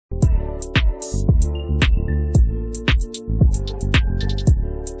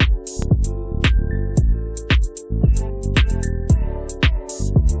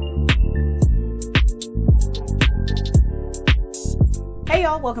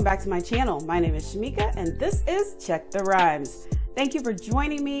welcome back to my channel. My name is Shamika and this is Check the Rhymes. Thank you for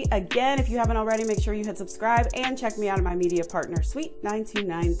joining me again. If you haven't already, make sure you hit subscribe and check me out on my media partner,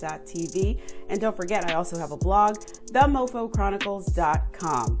 Sweet929.tv. And don't forget, I also have a blog,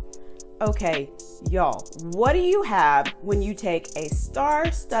 themofochronicles.com. Okay, y'all, what do you have when you take a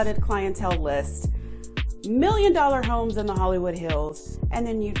star-studded clientele list, $1 million homes in the Hollywood Hills, and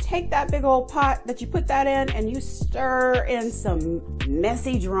then you take that big old pot that you put that in and you stir in some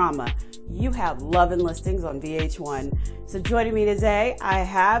messy drama? You have Love and Listings on VH1. So joining me today, I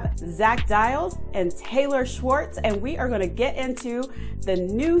have Zach Diles and Taylor Schwartz, and we are going to get into the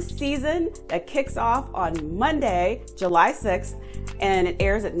new season that kicks off on Monday, July 6th, and it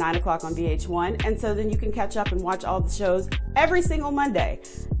airs at 9 o'clock on VH1. And so then you can catch up and watch all the shows every single Monday.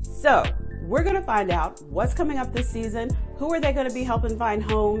 So we're going to find out what's coming up this season, who are they going to be helping find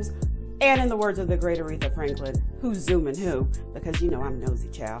homes, and in the words of the great Aretha Franklin, who's zooming who, because you know I'm nosy,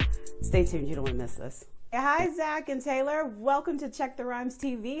 child. Stay tuned, you don't want to miss this. Hi, Zach and Taylor. Welcome to Check the Rhymes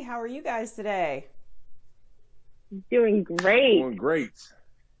TV. How are you guys today? Doing great.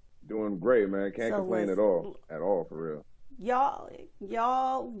 Doing great, man. Can't complain at all, for real. Y'all,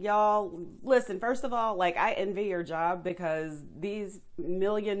 listen, first of all, like, I envy your job because these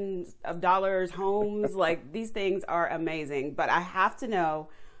millions of dollars homes, like, these things are amazing. But I have to know,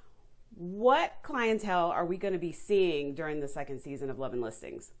 what clientele are we going to be seeing during the second season of Love and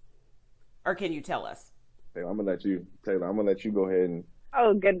Listings? Or can you tell us? Taylor, I'm gonna let you go ahead and.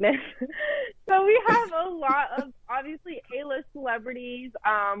 Oh goodness. So we have a lot of obviously A-list celebrities.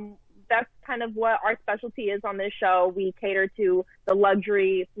 That's kind of what our specialty is on this show. We cater to the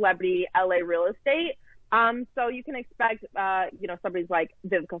luxury celebrity LA real estate. So you can expect, celebrities like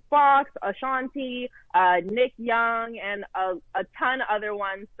Vivica A, Ashanti, Nick Young, and a ton of other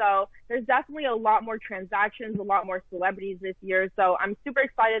ones. So there's definitely a lot more transactions, a lot more celebrities this year. So I'm super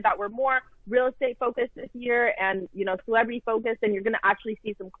excited that we're more real estate focused this year and, celebrity focused, and you're going to actually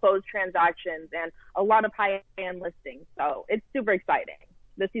see some closed transactions and a lot of high-end listings. So it's super exciting.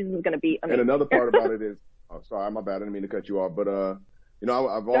 This season is going to be amazing. And another part about it is, sorry, my bad, I didn't mean to cut you off, but I've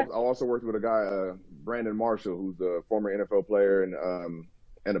also worked with a guy, Brandon Marshall, who's a former NFL player, and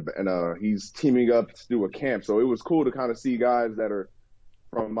he's teaming up to do a camp. So it was cool to kind of see guys that are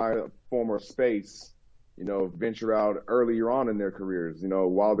from my former space, venture out earlier on in their careers,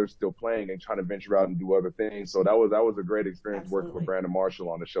 while they're still playing and trying to venture out and do other things. So that was a great experience. Absolutely. Working with Brandon Marshall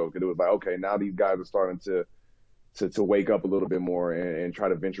on the show, because it was like, okay, now these guys are starting to wake up a little bit more and try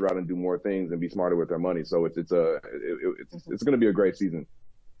to venture out and do more things and be smarter with their money. So it's going to be a great season.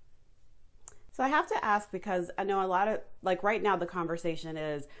 So I have to ask, because I know a lot of, like, right now the conversation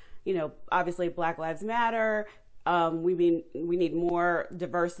is, obviously Black Lives Matter. We need more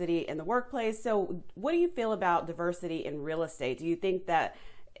diversity in the workplace. So what do you feel about diversity in real estate? Do you think that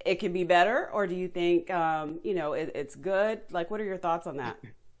it can be better, or do you think, it's good? Like, what are your thoughts on that?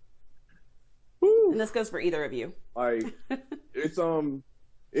 And this goes for either of you. Like,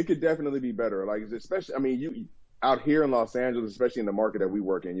 it could definitely be better. Like, especially, you out here in Los Angeles, especially in the market that we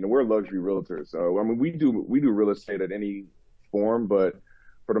work in, we're luxury realtors. So, we do real estate at any form, but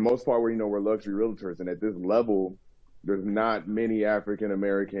for the most part, we're luxury realtors. And at this level, there's not many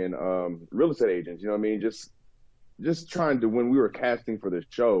African-American, real estate agents, just trying to, when we were casting for this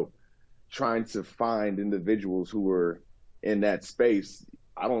show, trying to find individuals who were in that space.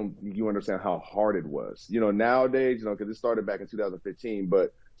 You understand how hard it was, nowadays, because it started back in 2015,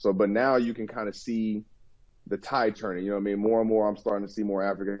 but now you can kind of see the tide turning, more and more I'm starting to see more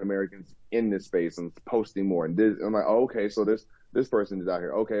African Americans in this space and posting more. And I'm like, oh, okay, so this person is out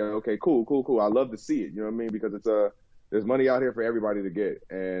here. Okay, cool. I love to see it, because there's money out here for everybody to get.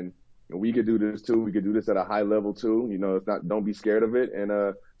 And we could do this too. We could do this at a high level too. Don't be scared of it.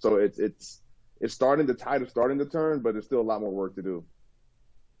 And so it's the tide is starting to turn, but there's still a lot more work to do.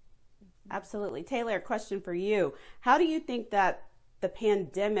 Absolutely. Taylor, a question for you. How do you think that the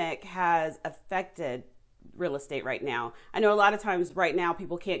pandemic has affected real estate right now? I know a lot of times right now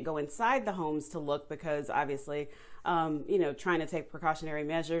people can't go inside the homes to look because obviously, trying to take precautionary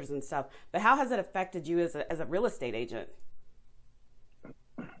measures and stuff. But how has it affected you as a real estate agent?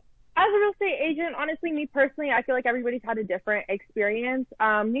 As a real estate agent, honestly, me personally, I feel like everybody's had a different experience.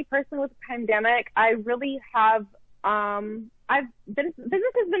 Me personally, with the pandemic, I really have, business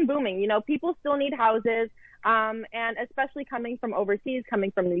has been booming. People still need houses. And especially coming from overseas,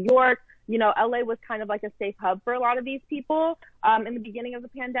 coming from New York, LA was kind of like a safe hub for a lot of these people in the beginning of the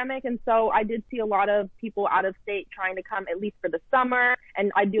pandemic. And so I did see a lot of people out of state trying to come at least for the summer.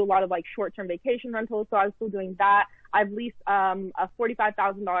 And I do a lot of like short-term vacation rentals. So I was still doing that. I've leased a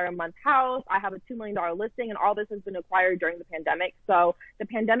 $45,000 a month house. I have a $2 million listing, and all this has been acquired during the pandemic. So the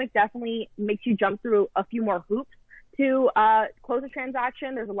pandemic definitely makes you jump through a few more hoops to close a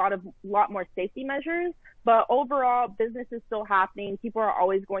transaction. There's a lot more safety measures, but overall, business is still happening. People are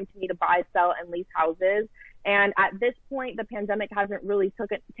always going to need to buy, sell, and lease houses. And at this point, the pandemic hasn't really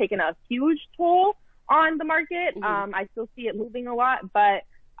taken a huge toll on the market. I still see it moving a lot, but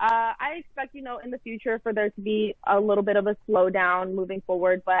I expect, in the future for there to be a little bit of a slowdown moving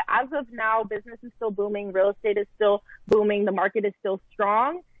forward. But as of now, business is still booming. Real estate is still booming. The market is still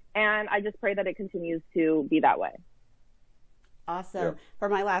strong. And I just pray that it continues to be that way. Awesome. Yeah. For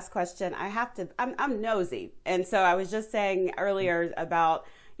my last question, I'm nosy. And so I was just saying earlier about,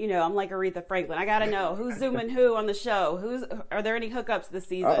 I'm like Aretha Franklin. I got to know who's zooming who on the show. Are there any hookups this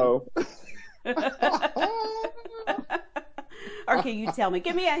season? Uh-oh. Or can you tell me?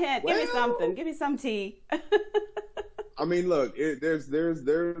 Give me a hint. Give me something. Give me some tea. I mean, look, there's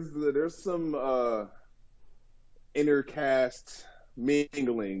some intercaste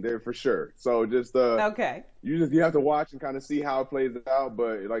mingling there for sure. So just okay. You have to watch and kind of see how it plays out.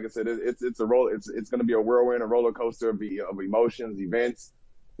 But like I said, it's going to be a whirlwind, a roller coaster of emotions, events.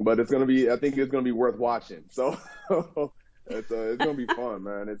 But I think it's going to be worth watching. So it's going to be fun,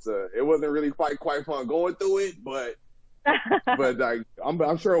 man. It wasn't really quite fun going through it, but like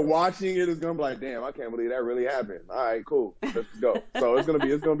I'm sure watching it is going to be like, damn, I can't believe that really happened. All right, cool, let's go. So it's going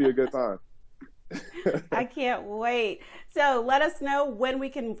to be a good time. I can't wait. So let us know when we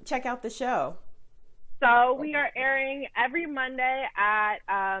can check out the show. So we are airing every Monday at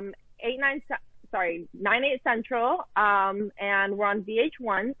 9/8 Central, and we're on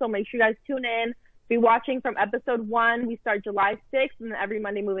VH1. So make sure you guys tune in. Be watching from episode 1. We start July 6th, and then every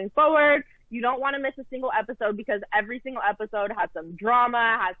Monday moving forward. You don't want to miss a single episode because every single episode has some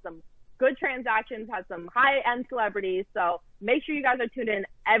drama, has some good transactions, has some high-end celebrities. So make sure you guys are tuned in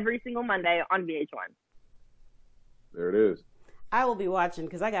every single Monday on VH1. There it is. I will be watching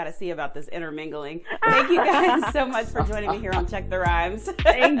because I got to see about this intermingling. Thank you guys so much for joining me here on Check the Rhymes.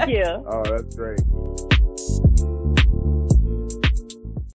 Thank you. Oh, that's great.